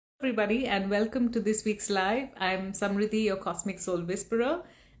Everybody, and welcome to this week's live. I'm Samriddhi, your Cosmic Soul Whisperer,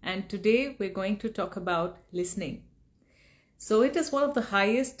 and today we're going to talk about listening. So it is one of the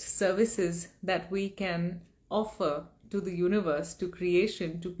highest services that we can offer to the universe, to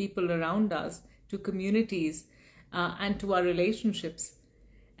creation, to people around us, to communities, and to our relationships.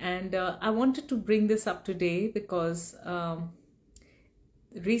 And I wanted to bring this up today because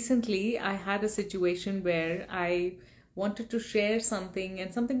recently I had a situation where I wanted to share something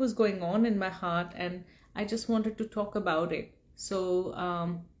and something was going on in my heart and I just wanted to talk about it. So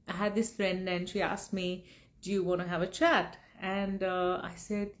I had this friend and she asked me, do you want to have a chat? And I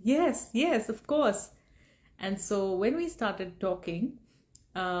said, yes, of course. And so when we started talking,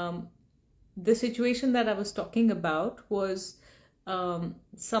 the situation that I was talking about was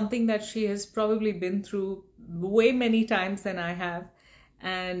something that she has probably been through way many times than I have.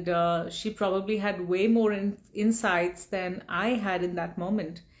 And she probably had way more insights than I had in that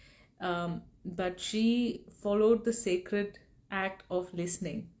moment. But she followed the sacred act of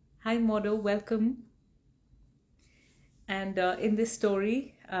listening. Hi, Modo, welcome. And in this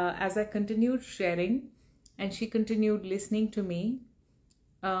story, as I continued sharing and she continued listening to me,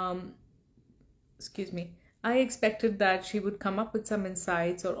 I expected that she would come up with some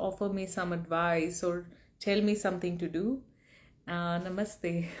insights or offer me some advice or tell me something to do.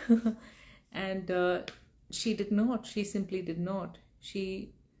 Namaste. And she did not. She simply did not.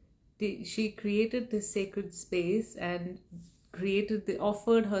 She created this sacred space and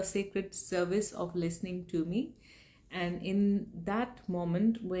offered her sacred service of listening to me. And in that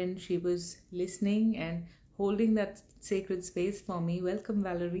moment when she was listening and holding that sacred space for me, welcome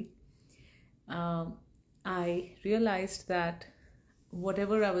Valerie, I realized that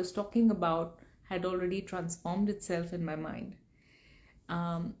whatever I was talking about had already transformed itself in my mind.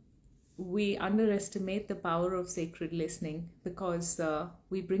 We underestimate the power of sacred listening because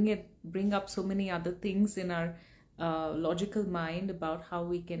we bring up so many other things in our logical mind about how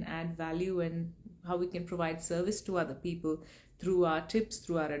we can add value and how we can provide service to other people through our tips,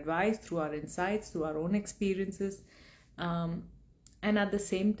 through our advice, through our insights, through our own experiences. And at the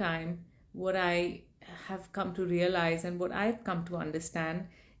same time, what I have come to realize and what I've come to understand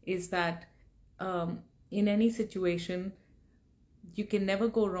is that in any situation, you can never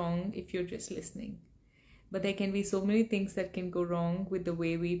go wrong if you're just listening. But there can be so many things that can go wrong with the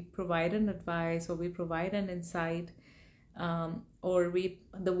way we provide an advice or we provide an insight, or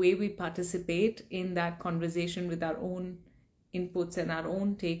the way we participate in that conversation with our own inputs and our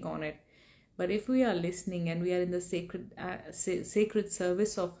own take on it. But if we are listening and we are in the sacred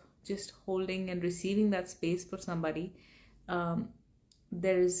service of just holding and receiving that space for somebody,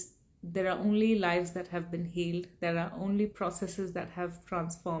 there are only lives that have been healed. There are only processes that have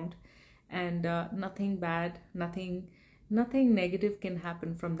transformed, and nothing bad, nothing negative can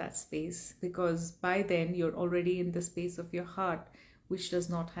happen from that space, because by then you're already in the space of your heart, which does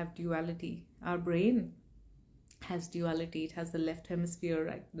not have duality. Our brain has duality. It has the left hemisphere,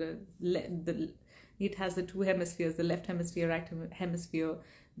 right? It has the two hemispheres, the left hemisphere, right hemisphere,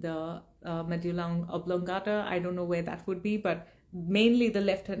 the medulla oblongata. I don't know where that would be, but mainly the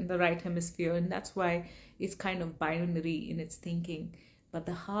left and the right hemisphere, and that's why it's kind of binary in its thinking. But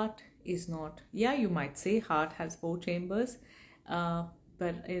the heart is not. Yeah, you might say heart has 4 chambers,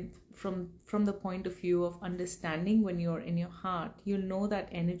 but from the point of view of understanding, when you're in your heart, you know that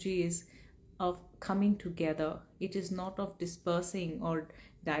energy is of coming together. It is not of dispersing or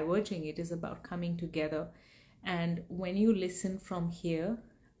diverging. It is about coming together. And when you listen from here,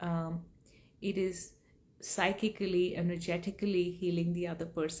 it is psychically, energetically healing the other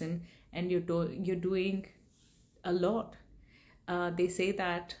person, and you're doing a lot. They say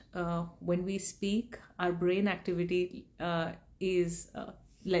that when we speak, our brain activity is,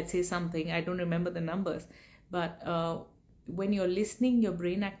 let's say something, I don't remember the numbers, but when you're listening, your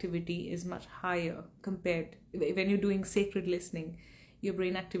brain activity is much higher compared, when you're doing sacred listening, your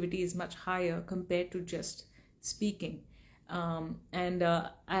brain activity is much higher compared to just speaking. And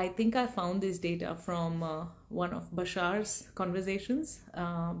I think I found this data from one of Bashar's conversations.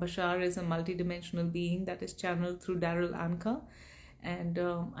 Bashar is a multidimensional being that is channeled through Daryl Anka, and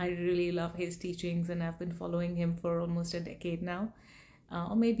I really love his teachings, and I've been following him for almost a decade now,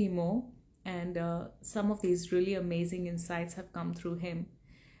 or maybe more. And some of these really amazing insights have come through him.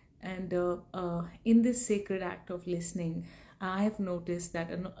 And in this sacred act of listening, I have noticed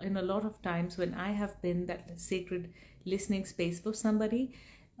that in a lot of times when I have been that sacred listening space for somebody,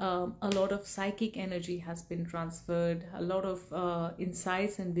 a lot of psychic energy has been transferred, a lot of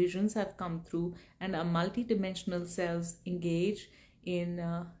insights and visions have come through, and our multidimensional selves engage in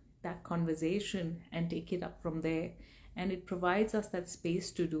that conversation and take it up from there. and it provides us that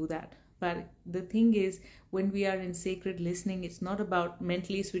space to do that. But the thing is, when we are in sacred listening, it's not about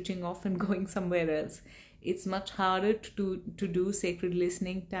mentally switching off and going somewhere else. It's much harder to do sacred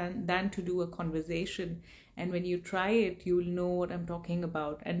listening than to do a conversation. And when you try it, you'll know what I'm talking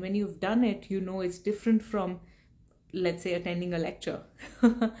about. And when you've done it, you know it's different from, let's say, attending a lecture.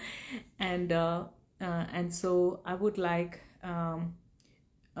 And so I would like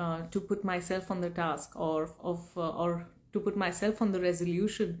to put myself on the task or to put myself on the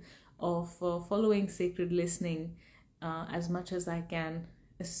resolution of following sacred listening as much as I can,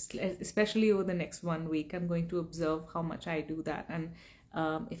 especially over the next 1 week. I'm going to observe how much I do that, and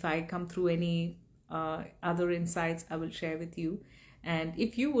if I come through any other insights, I will share with you. And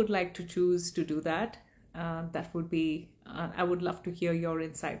if you would like to choose to do that, that would be I would love to hear your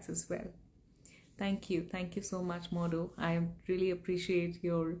insights as well. Thank you so much, Modo. I really appreciate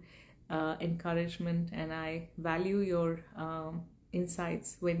your encouragement, and I value your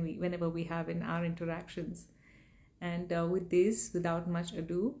insights whenever we have in our interactions. And with this, without much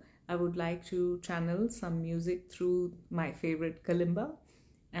ado, I would like to channel some music through my favorite kalimba.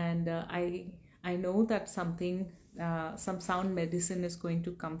 And I know that some sound medicine is going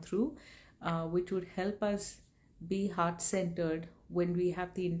to come through, which would help us be heart-centered when we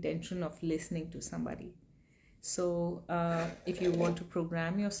have the intention of listening to somebody. So if you want to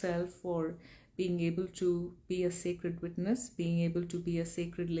program yourself for being able to be a sacred witness, being able to be a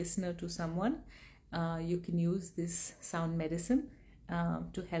sacred listener to someone, you can use this sound medicine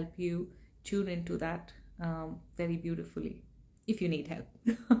to help you tune into that very beautifully, if you need help.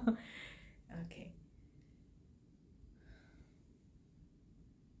 Okay.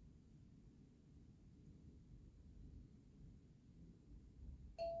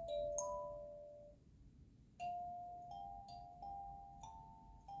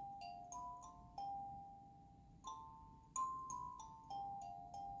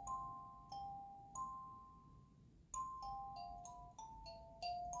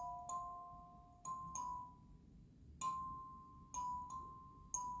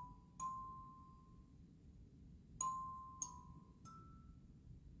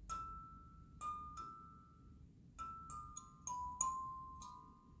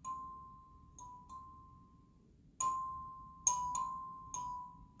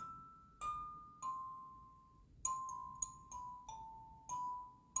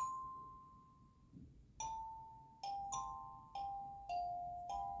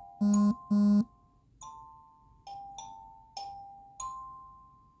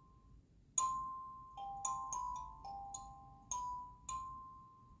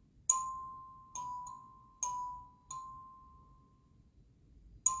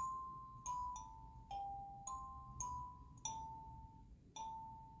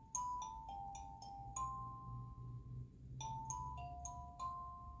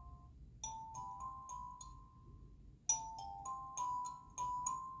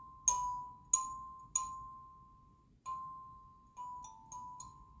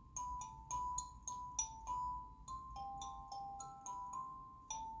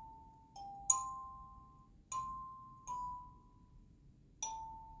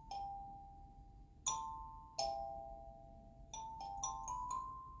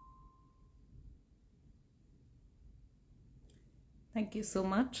 Thank you so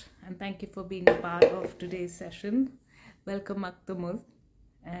much, and thank you for being a part of today's session. Welcome, Aktamul,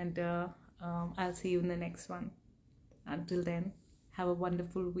 and I'll see you in the next one. Until then, have a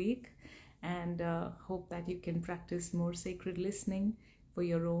wonderful week, and hope that you can practice more sacred listening for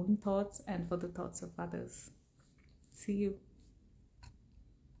your own thoughts and for the thoughts of others. See you.